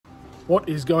What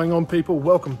is going on, people?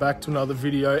 Welcome back to another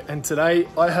video, and today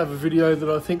I have a video that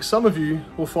I think some of you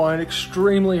will find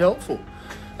extremely helpful.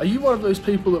 Are you one of those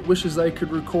people that wishes they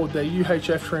could record their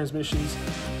UHF transmissions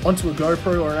onto a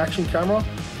GoPro or an action camera?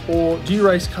 Or do you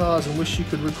race cars and wish you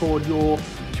could record your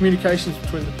communications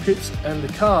between the pits and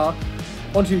the car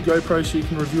onto your GoPro so you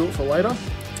can review it for later?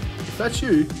 If that's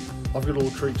you, I've got a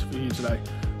little treat for you today.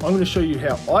 I'm going to show you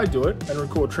how I do it and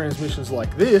record transmissions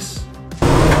like this.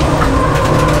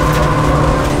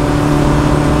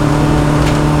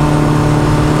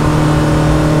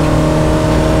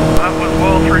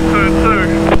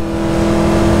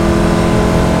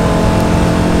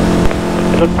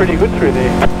 Look pretty good through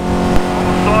there.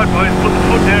 Sideways, put the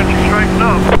foot down to straighten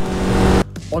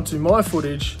up. Onto my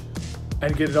footage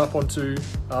and get it up onto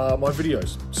my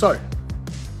videos. So,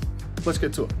 let's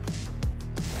get to it.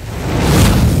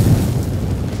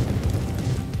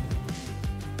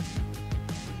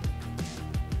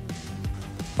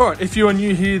 Alright, if you are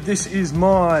new here, this is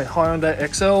my Hyundai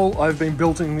XL. I've been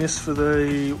building this for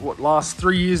the last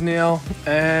 3 years now,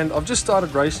 and I've just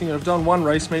started racing. I've done one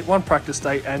race meet, one practice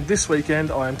day, and this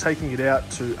weekend I am taking it out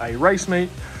to a race meet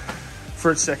for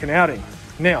its second outing.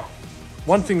 Now,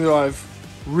 one thing that I've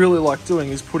really liked doing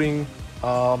is putting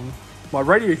my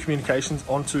radio communications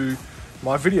onto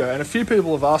my video, and a few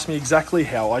people have asked me exactly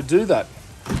how I do that.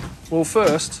 Well,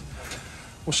 first,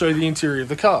 we'll show you the interior of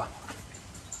the car.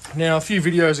 Now, a few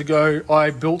videos ago, I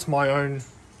built my own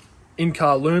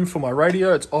in-car loom for my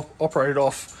radio. It's operated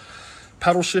off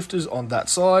paddle shifters on that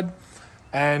side,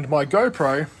 and my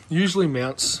GoPro usually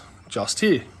mounts just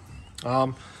here.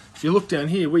 If you look down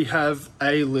here, we have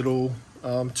a little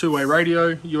two-way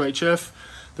radio, UHF,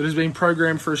 that has been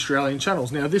programmed for Australian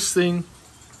channels. Now, this thing,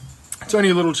 it's only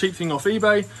a little cheap thing off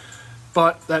eBay,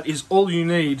 but that is all you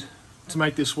need to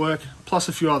make this work, plus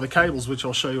a few other cables, which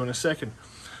I'll show you in a second.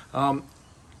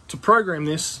 To program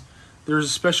this, there is a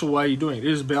special way you're doing it.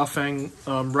 It is a Baofeng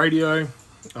radio.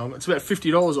 It's about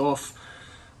 $50 off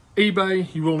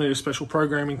eBay. You will need a special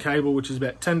programming cable, which is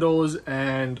about $10,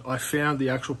 and I found the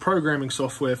actual programming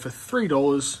software for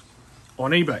 $3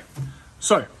 on eBay.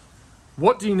 So,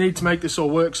 what do you need to make this all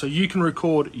work so you can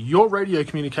record your radio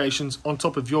communications on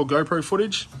top of your GoPro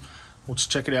footage? We'll just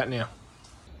check it out now.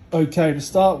 Okay, to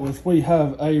start with, we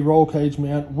have a roll cage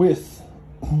mount with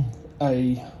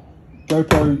a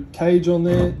GoPro cage on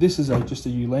there. This is just a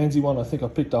Ulanzi one I think I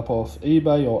picked up off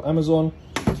eBay or Amazon.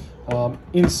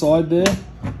 Inside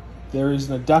there is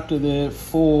an adapter there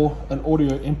for an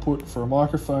audio input for a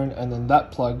microphone, and then that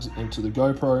plugs into the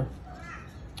GoPro.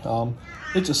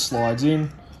 It just slides in,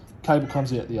 cable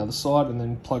comes out the other side, and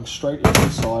then plugs straight into the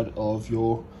side of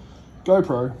your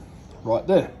GoPro right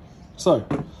there. So,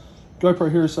 GoPro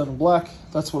Hero 7 Black,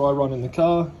 that's what I run in the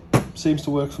car. Seems to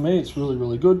work for me, it's really,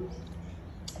 really good.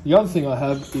 The other thing I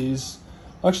have is,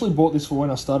 I actually bought this for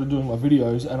when I started doing my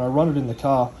videos, and I run it in the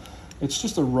car. It's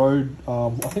just a Rode,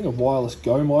 I think a wireless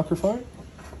Go microphone.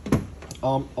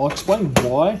 I'll explain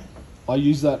why I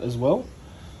use that as well.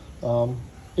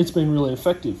 It's been really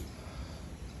effective.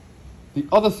 The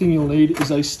other thing you'll need is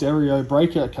a stereo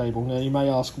breakout cable. Now you may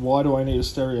ask, why do I need a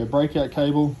stereo breakout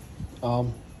cable?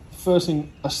 First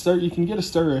thing, you can get a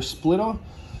stereo splitter,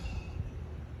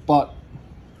 but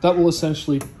that will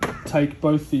essentially take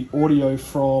both the audio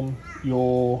from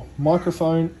your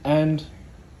microphone and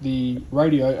the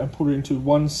radio and put it into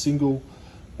one single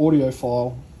audio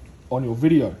file on your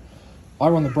video. I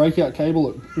run the breakout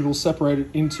cable, it will separate it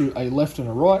into a left and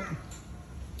a right.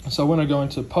 So when I go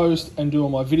into post and do all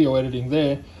my video editing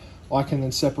there, I can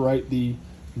then separate the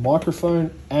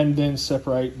microphone and then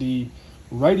separate the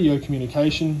radio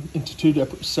communication into two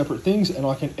separate things, and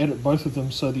I can edit both of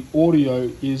them so the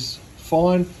audio is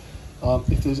fine.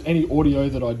 If there's any audio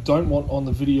that I don't want on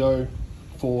the video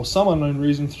for some unknown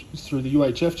reason through the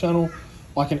UHF channel,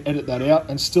 I can edit that out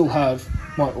and still have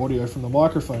my audio from the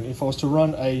microphone. If I was to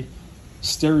run a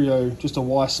stereo, just a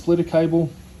Y splitter cable,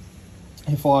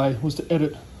 if I was to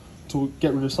edit to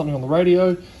get rid of something on the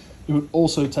radio, it would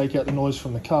also take out the noise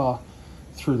from the car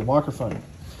through the microphone.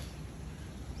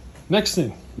 Next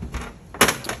thing,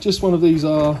 just one of these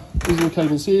little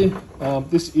cables here.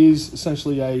 This is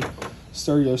essentially a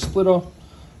stereo splitter.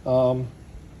 The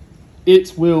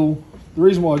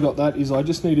reason why I got that is I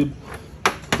just needed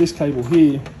this cable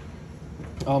here.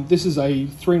 This is a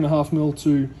 3.5mm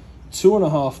to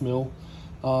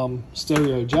 2.5mm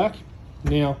stereo jack.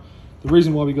 Now, the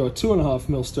reason why we got a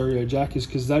 2.5mm stereo jack is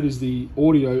because that is the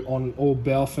audio on all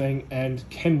Baofeng and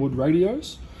Kenwood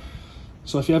radios.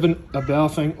 So if you have a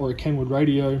Baofeng or a Kenwood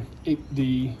radio,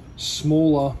 the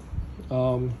smaller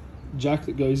jack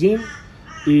that goes in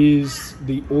is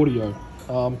the audio.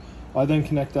 I then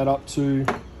connect that up to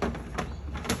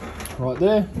right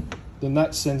there. Then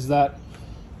that sends that.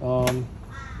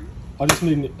 I just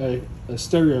need a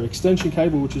stereo extension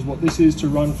cable, which is what this is, to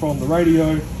run from the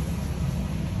radio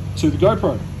to the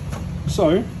GoPro.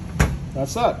 So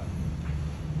that's that.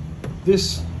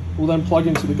 This will then plug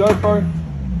into the GoPro.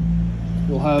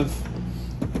 We'll have,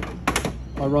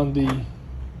 I run the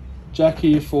jack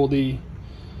here for the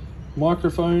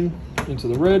microphone into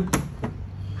the red,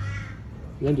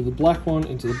 the end of the black one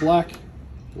into the black,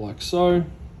 like so.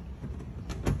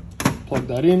 Plug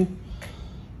that in.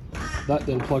 That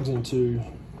then plugs into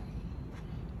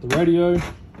the radio.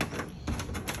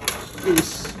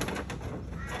 This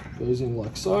goes in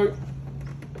like so.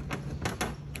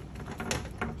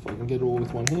 If I can get it all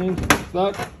with one hand, like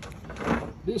that.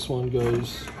 This one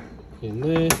goes in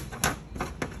there,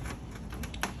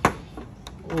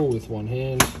 all with one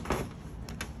hand.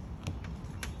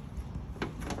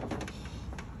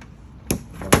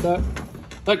 Like that.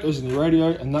 That goes in the radio,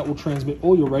 and that will transmit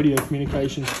all your radio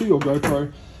communications to your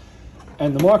GoPro,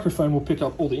 and the microphone will pick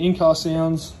up all the in-car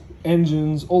sounds,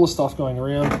 engines, all the stuff going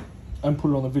around, and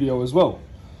put it on the video as well.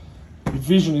 Your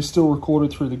vision is still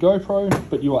recorded through the GoPro,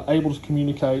 but you are able to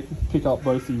communicate, pick up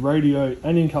both the radio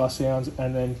and in-car sounds,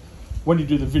 and then when you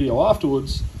do the video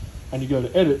afterwards and you go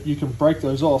to edit, you can break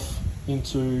those off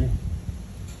into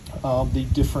the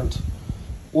different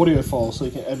audio files, so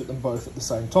you can edit them both at the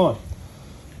same time.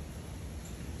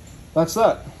 That's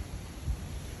that.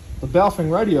 The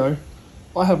Baofeng radio,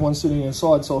 I have one sitting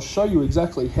inside, so I'll show you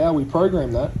exactly how we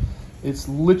program that. It's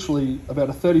literally about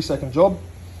a 30-second job,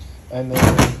 and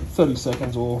then 30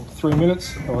 seconds or 3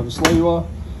 minutes, however slow you are.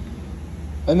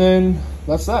 And then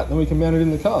that's that. Then we can mount it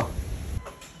in the car.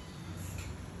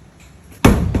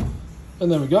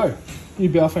 And there we go. New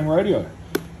Baofeng radio.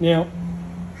 Now,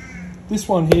 this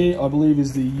one here, I believe,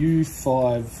 is the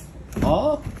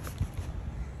U5R.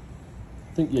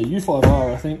 I think, yeah,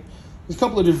 U5R, I think. There's a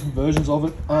couple of different versions of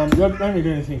it. You don't need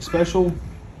anything special.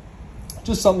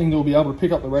 Just something that will be able to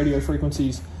pick up the radio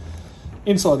frequencies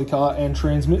inside the car and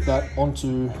transmit that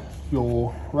onto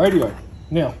your radio.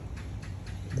 Now,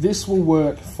 this will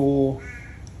work for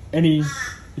any,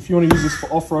 if you want to use this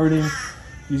for off-roading,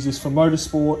 use this for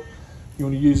motorsport, you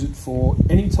want to use it for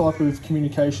any type of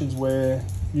communications where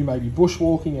you may be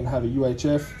bushwalking and have a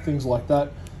UHF, things like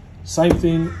that. Same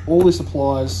thing, all this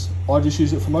applies. I just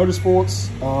use it for motorsports,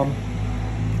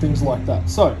 things like that.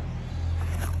 So,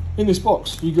 in this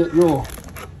box, you get your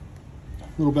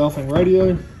little Baofeng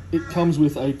radio. It comes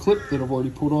with a clip that I've already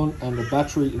put on and a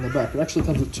battery in the back. It actually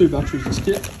comes with 2 batteries, this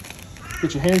kit.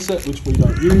 Get your handset, which we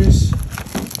don't use.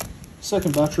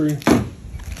 Second battery,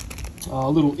 a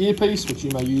little earpiece, which you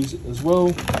may use as well.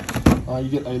 You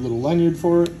get a little lanyard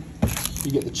for it.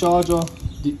 You get the charger,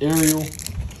 the aerial,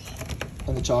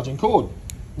 and the charging cord.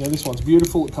 Now this one's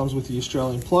beautiful. It comes with the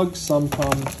Australian plug. Some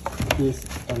come with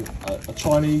a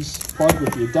Chinese plug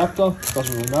with the adapter.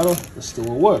 Doesn't really matter, it still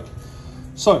will work.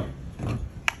 So,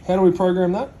 how do we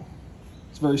program that?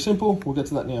 It's very simple. We'll get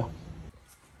to that now.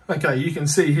 Okay, you can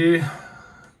see here,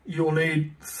 you'll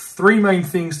need 3 main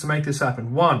things to make this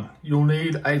happen. 1, you'll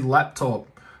need a laptop,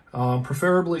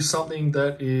 preferably something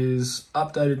that is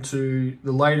updated to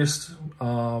the latest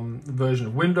version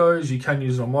of Windows. You can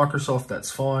use it on Microsoft,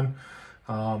 that's fine.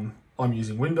 I'm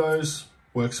using Windows,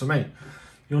 works for me.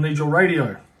 You'll need your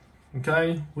radio,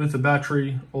 okay, with the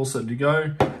battery all set to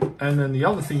go. And then the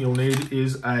other thing you'll need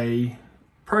is a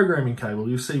programming cable.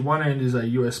 You'll see one end is a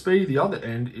USB, the other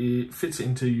end it fits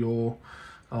into your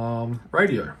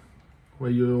radio,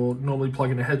 where you're normally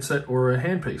plugging a headset or a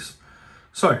handpiece.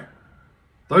 So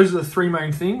those are the 3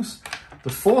 main things.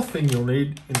 The 4th thing you'll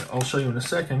need, I'll show you in a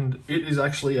second, it is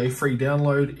actually a free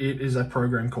download. It is a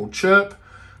program called Chirp.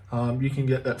 You can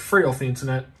get that free off the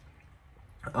internet.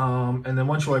 And then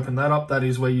once you open that up, that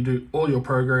is where you do all your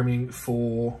programming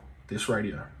for this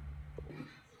radio.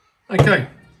 Okay,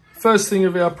 first thing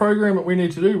of our program that we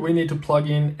need to do, we need to plug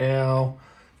in our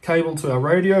cable to our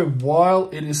radio while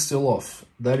it is still off.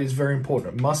 That is very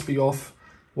important. It must be off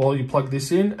while you plug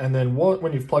this in, and then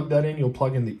when you've plugged that in, you'll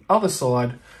plug in the other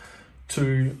side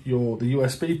to the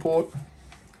USB port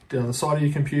down the side of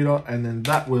your computer, and then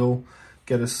that will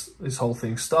get us this whole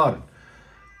thing started.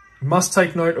 You must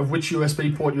take note of which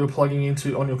USB port you're plugging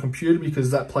into on your computer,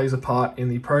 because that plays a part in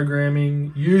the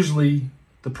programming. Usually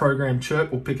the program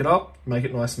Chirp will pick it up, make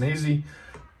it nice and easy,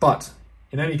 but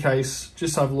in any case,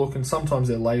 just have a look, and sometimes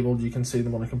they're labeled. You can see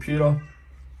them on a computer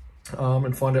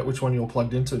and find out which one you're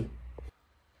plugged into.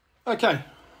 Okay,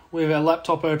 we have our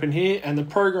laptop open here, and the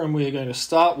program we are going to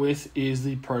start with is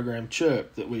the program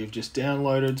Chirp that we have just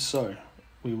downloaded. So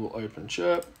we will open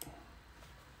Chirp.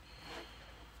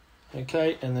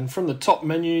 Okay, and then from the top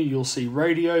menu, you'll see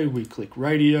radio. We click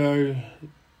radio,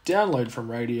 download from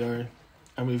radio,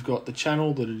 and we've got the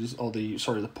channel that it is,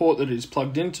 the port that it is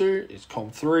plugged into is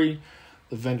COM3.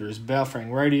 The vendor is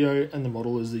Baofeng Radio, and the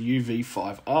model is the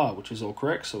UV5R, which is all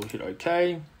correct. So we'll hit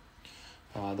OK.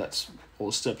 That's all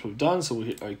the steps we've done, so we'll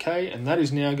hit OK, and that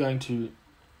is now going to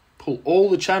pull all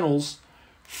the channels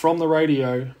from the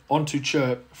radio onto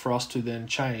Chirp for us to then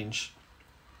change.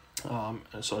 And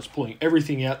so it's pulling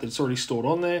everything out that's already stored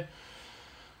on there,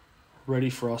 ready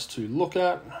for us to look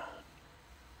at.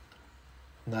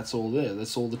 And that's all there.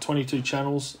 That's all the 22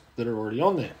 channels that are already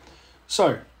on there.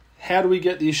 So how do we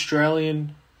get the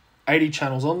Australian 80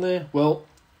 channels on there? Well,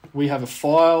 we have a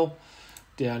file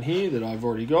down here that I've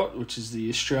already got, which is the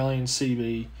Australian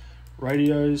CB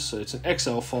radios. So it's an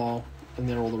Excel file, and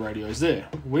there are all the radios there.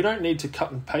 We don't need to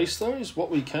cut and paste those. What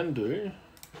we can do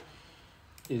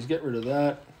is get rid of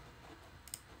that.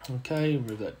 Okay,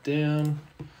 move that down.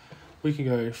 We can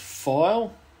go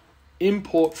File,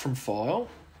 Import from File,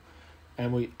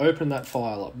 and we open that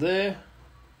file up there.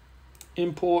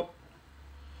 Import.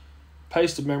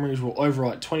 Pasted memories will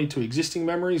overwrite 22 existing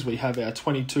memories. We have our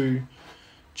 22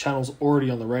 channels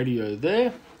already on the radio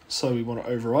there, so we want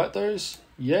to overwrite those.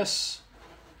 Yes,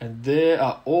 and there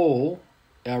are all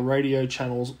our radio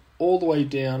channels all the way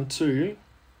down to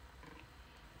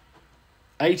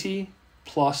 80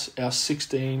 plus our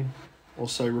 16 or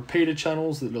so repeater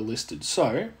channels that are listed.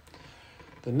 So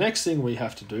the next thing we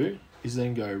have to do is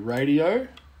then go radio,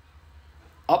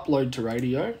 upload to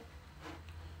radio.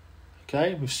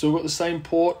 Okay, we've still got the same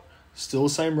port, still the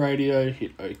same radio,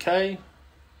 hit OK.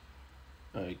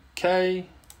 OK.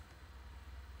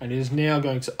 And it is now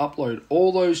going to upload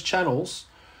all those channels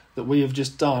that we have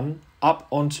just done up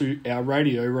onto our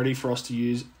radio, ready for us to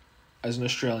use as an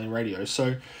Australian radio.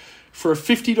 So for a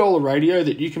 $50 radio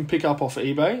that you can pick up off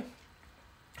eBay,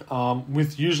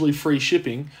 with usually free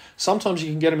shipping, sometimes you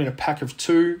can get them in a pack of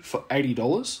 2 for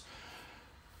 $80.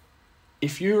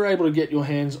 If you were able to get your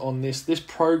hands on this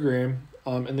program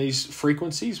and these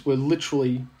frequencies were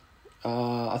literally,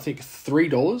 I think,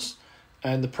 $3,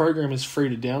 and the program is free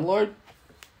to download.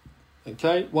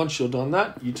 Okay, once you're done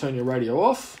that, you turn your radio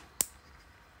off.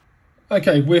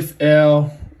 Okay, with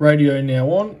our radio now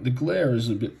on, the glare is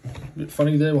a bit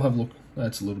funny there. We'll have a look.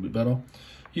 That's a little bit better.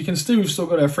 You can see we've still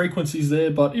got our frequencies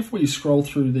there, but if we scroll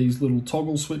through these little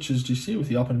toggle switches, do you see with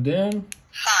the up and down?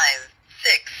 5,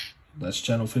 6. That's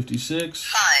channel 56.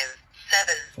 5,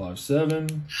 7. 5, 7.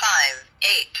 5,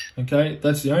 8. Okay,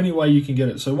 that's the only way you can get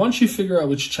it. So once you figure out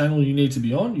which channel you need to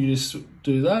be on, you just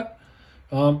do that.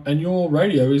 And your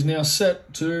radio is now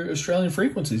set to Australian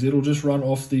frequencies. It'll just run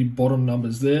off the bottom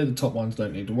numbers there. The top ones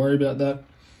don't need to worry about that.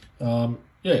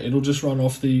 Yeah, it'll just run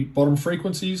off the bottom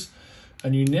frequencies.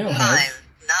 And you now have 5,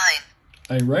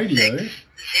 9. a radio 6, 0.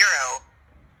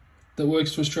 that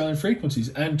works to Australian frequencies.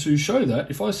 And to show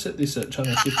that, if I set this at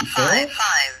channel 55, 5,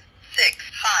 6,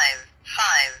 5,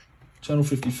 5. channel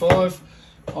 55,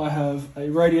 I have a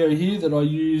radio here that I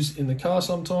use in the car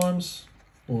sometimes,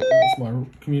 or for my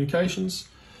communications.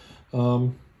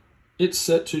 It's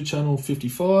set to channel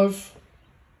 55.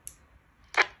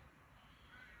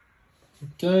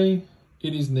 Okay,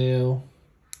 it is now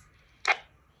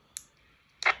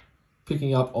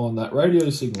picking up on that radio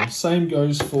signal. Same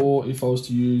goes for if I was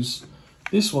to use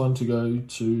this one to go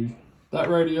to that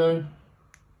radio.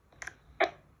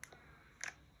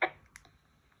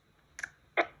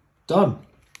 Done.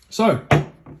 So,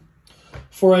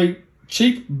 for a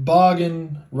cheap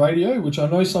bargain radio, which I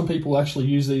know some people actually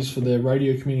use these for their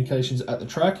radio communications at the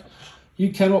track,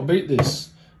 you cannot beat this.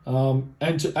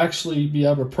 And to actually be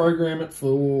able to program it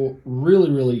for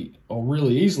really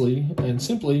easily and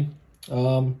simply,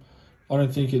 I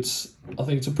think it's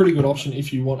a pretty good option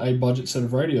if you want a budget set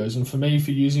of radios. And for me,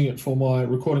 for using it for my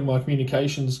recording my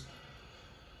communications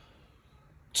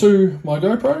to my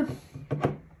GoPro,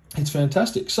 it's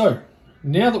fantastic. So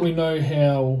now that we know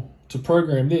how to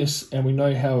program this and we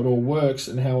know how it all works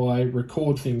and how I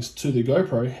record things to the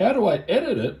GoPro, how do I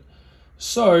edit it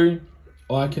so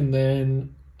I can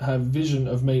then have vision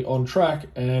of me on track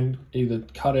and either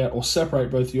cut out or separate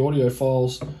both the audio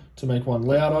files to make one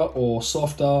louder or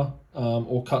softer,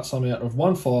 or cut some out of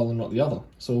one file and not the other.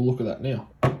 So we'll look at that now.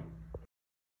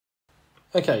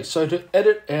 Okay, so to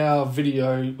edit our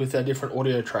video with our different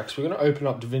audio tracks, we're going to open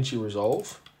up DaVinci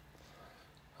Resolve.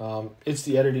 It's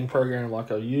the editing program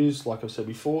like I've said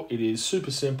before. It is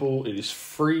super simple, it is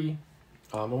free,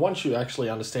 and once you actually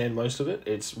understand most of it,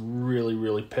 it's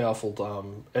really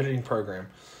powerful editing program.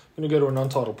 I'm going to go to an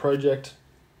untitled project.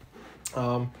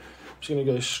 just going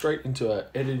to go straight into our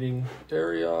editing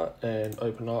area and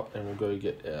open up, and we'll go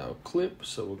get our clip.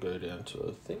 So we'll go down to,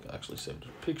 I think I actually saved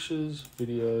pictures,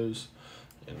 videos,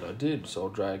 and I did. So I'll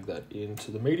drag that into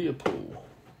the media pool.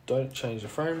 Don't change the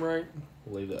frame rate,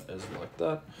 we'll leave that as like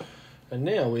that. And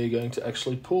now we're going to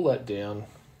actually pull that down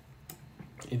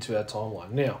into our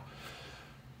timeline. Now,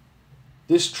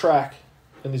 this track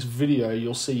and this video,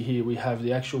 you'll see here, we have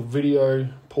the actual video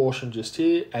portion just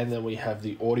here, and then we have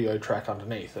the audio track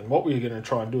underneath. And what we're going to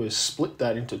try and do is split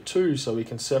that into two so we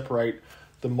can separate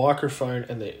the microphone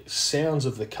and the sounds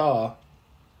of the car,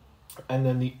 and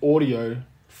then the audio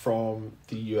from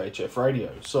the UHF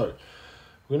radio. So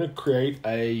we're going to create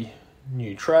a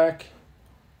new track,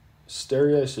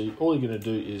 stereo. So all you're going to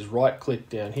do is right click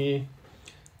down here,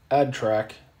 add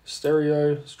track,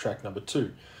 stereo, it's track number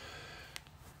 2.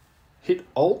 Hit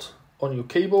Alt on your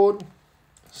keyboard,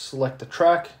 select the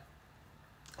track,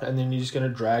 and then you're just going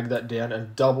to drag that down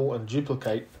and double and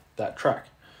duplicate that track.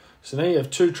 So now you have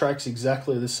 2 tracks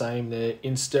exactly the same there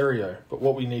in stereo, but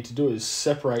what we need to do is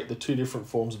separate the 2 different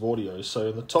forms of audio. So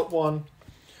in the top one,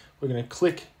 we're going to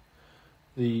click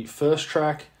the first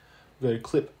track, go to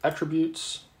Clip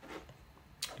Attributes,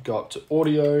 go up to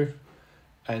Audio,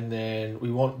 and then we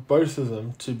want both of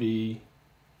them to be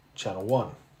channel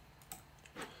 1.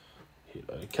 Hit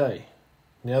OK.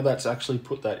 Now that's actually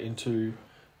put that into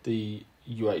the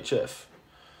UHF.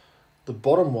 The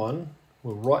bottom one,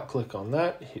 we'll right click on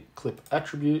that, hit Clip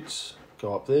Attributes,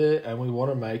 go up there, and we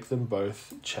want to make them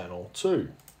both channel 2.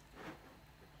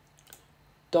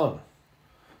 Done.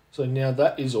 So now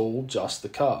that is all just the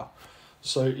car.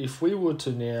 So if we were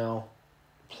to now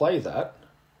play that,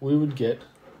 we would get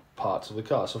parts of the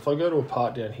car. So if I go to a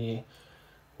part down here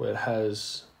where it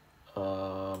has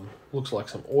looks like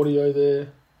some audio there,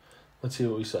 let's hear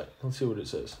what we say. Let's see what it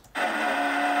says. These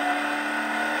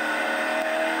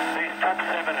top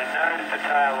 7 are nose to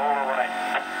tail all the way.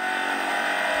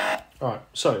 Alright,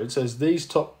 so it says these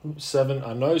top 7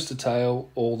 are nose to tail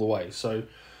all the way. So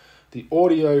the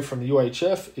audio from the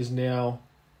UHF is now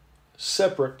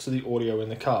separate to the audio in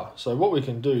the car. So what we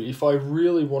can do, if I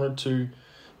really wanted to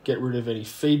get rid of any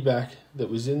feedback that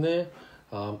was in there,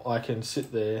 I can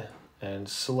sit there and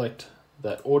select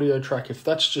that audio track. If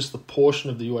that's just the portion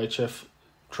of the UHF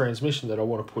transmission that I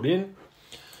want to put in,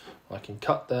 I can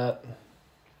cut that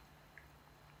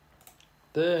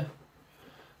there,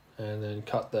 and then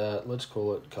cut that, let's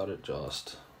call it, cut it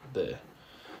just there.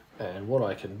 And what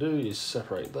I can do is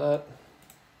separate that.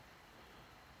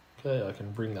 Okay, I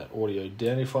can bring that audio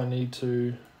down if I need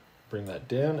to, bring that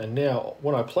down. And now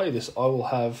when I play this, I will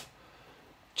have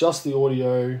just the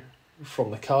audio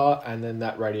from the car and then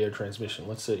that radio transmission.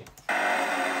 Let's see. These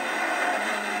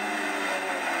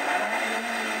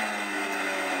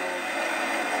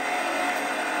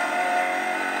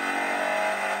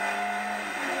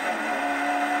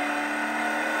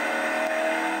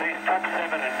top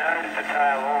 7 are nose to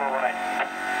tail all the way.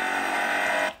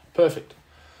 Perfect.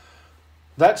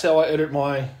 That's how I edit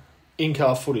my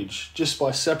in-car footage, just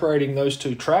by separating those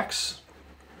 2 tracks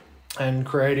and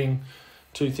creating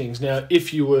 2 things. Now,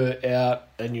 if you were out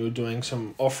and you were doing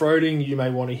some off-roading, you may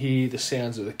want to hear the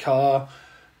sounds of the car.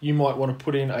 You might want to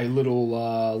put in a little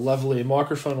lavalier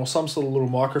microphone or some sort of little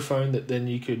microphone that then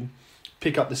you could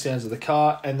pick up the sounds of the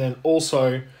car, and then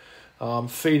also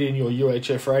feed in your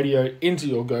UHF radio into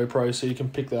your GoPro so you can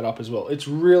pick that up as well. It's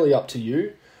really up to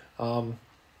you.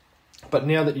 But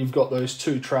now that you've got those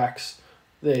 2 tracks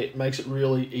there, it makes it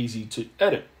really easy to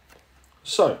edit.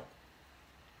 So,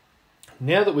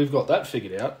 now that we've got that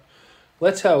figured out,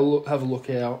 let's have a look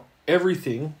how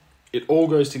everything, it all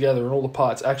goes together and all the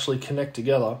parts actually connect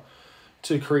together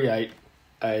to create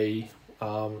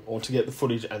or to get the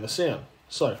footage and the sound.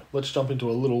 So, let's jump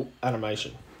into a little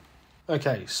animation.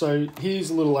 Okay, so here's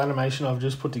a little animation I've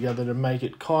just put together to make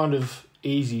it kind of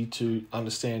easy to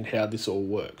understand how this all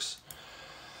works.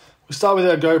 We start with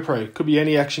our GoPro. It could be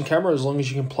any action camera as long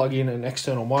as you can plug in an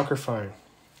external microphone.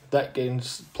 That can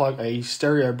plug a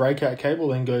stereo breakout cable,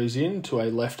 then goes in to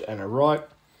a left and a right.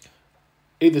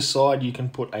 Either side you can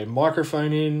put a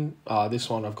microphone in. This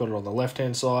one I've got it on the left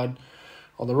hand side.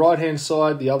 On the right hand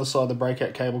side, the other side of the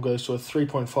breakout cable goes to a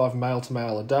 3.5 male to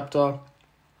male adapter.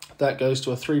 That goes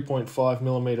to a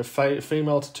 3.5mm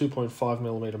female to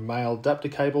 2.5mm male adapter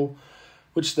cable,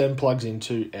 which then plugs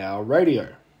into our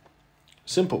radio.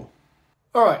 Simple.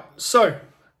 Alright, so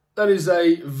that is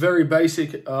a very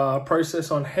basic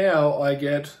process on how I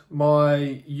get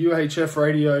my UHF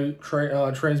radio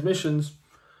transmissions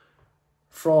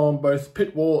from both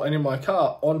pit wall and in my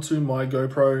car onto my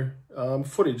GoPro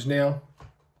footage. Now,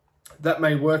 that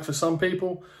may work for some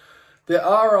people. There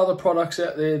are other products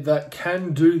out there that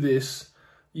can do this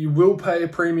You will pay a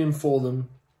premium for them.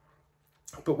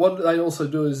 But what they also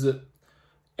do is that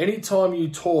anytime you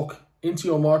talk into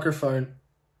your microphone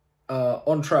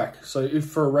on track, so if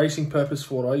for a racing purpose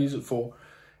for what I use it for,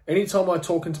 anytime I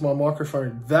talk into my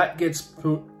microphone, that gets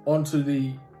put onto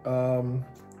the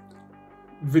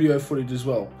video footage as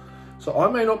well. So I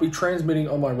may not be transmitting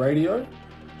on my radio,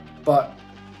 but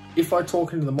if I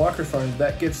talk into the microphone,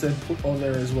 that gets then put on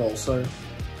there as well. So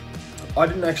I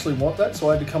didn't actually want that, so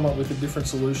I had to come up with a different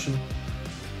solution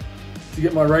to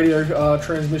get my radio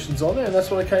transmissions on there, and that's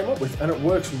what I came up with, and it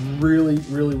works really,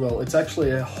 really well. It's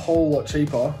actually a whole lot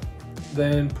cheaper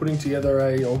than putting together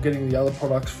or getting the other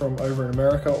products from over in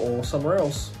America or somewhere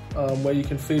else, where you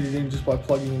can feed it in just by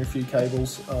plugging in a few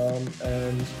cables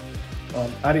and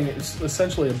adding it. It's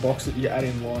essentially a box that you add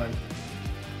in line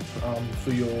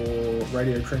for your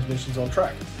radio transmissions on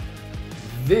track.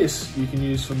 This you can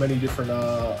use for many different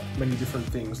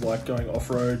things, like going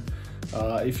off-road.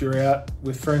 If you're out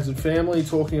with friends and family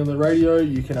talking on the radio,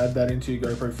 you can add that into your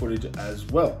GoPro footage as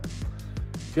well.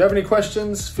 If you have any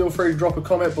questions, feel free to drop a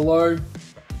comment below.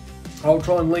 I'll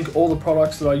try and link all the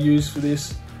products that I use for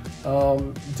this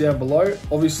down below.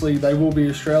 Obviously, they will be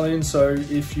Australian, so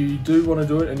if you do want to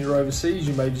do it and you're overseas,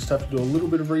 you may just have to do a little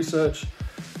bit of research,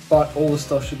 but all the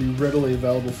stuff should be readily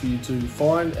available for you to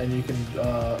find, and you can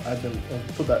add them,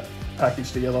 put that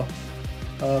package together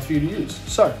for you to use.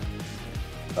 So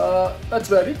that's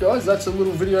about it, guys. That's a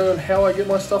little video on how I get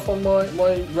my stuff on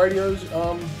my radios,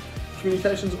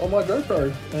 communications on my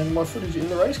GoPro, and my footage in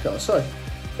the race car. So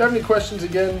if you have any questions,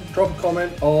 again, drop a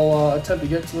comment. I'll attempt to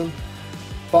get to them.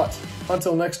 But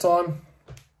until next time,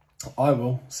 I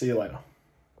will see you later.